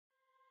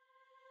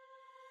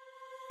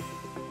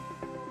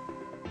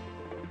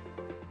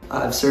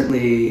I've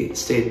certainly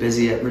stayed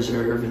busy at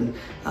reserve, and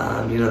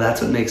you know,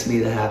 that's what makes me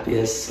the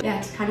happiest. Yeah,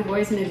 it's kind of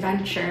always an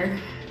adventure.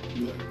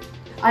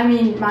 I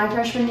mean, my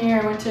freshman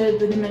year, I went to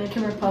the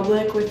Dominican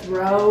Republic with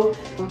WRA.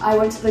 I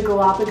went to the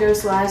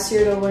Galapagos last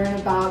year to learn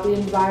about the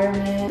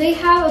environment. They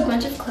have a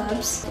bunch of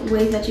clubs,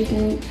 ways that you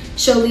can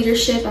show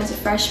leadership as a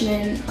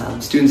freshman.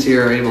 Students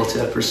here are able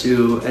to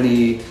pursue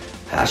any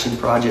passion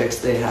projects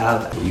they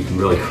have. You can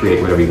really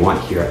create whatever you want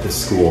here at this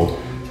school.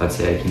 So I'd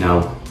say, you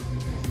know,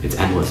 it's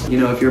endless. You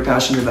know, if you're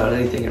passionate about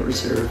anything at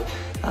reserve,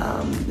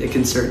 it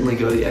can certainly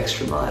go the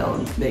extra mile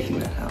in making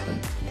that happen.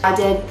 I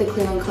did the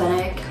Cleveland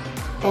Clinic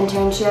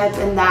internship,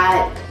 and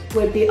that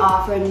would be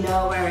offered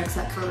nowhere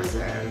except for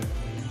reserve.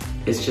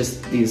 It's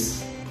just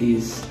these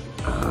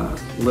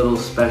little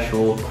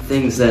special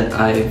things that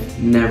I've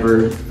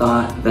never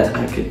thought that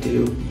I could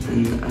do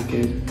and I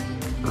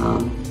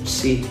could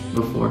see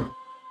before.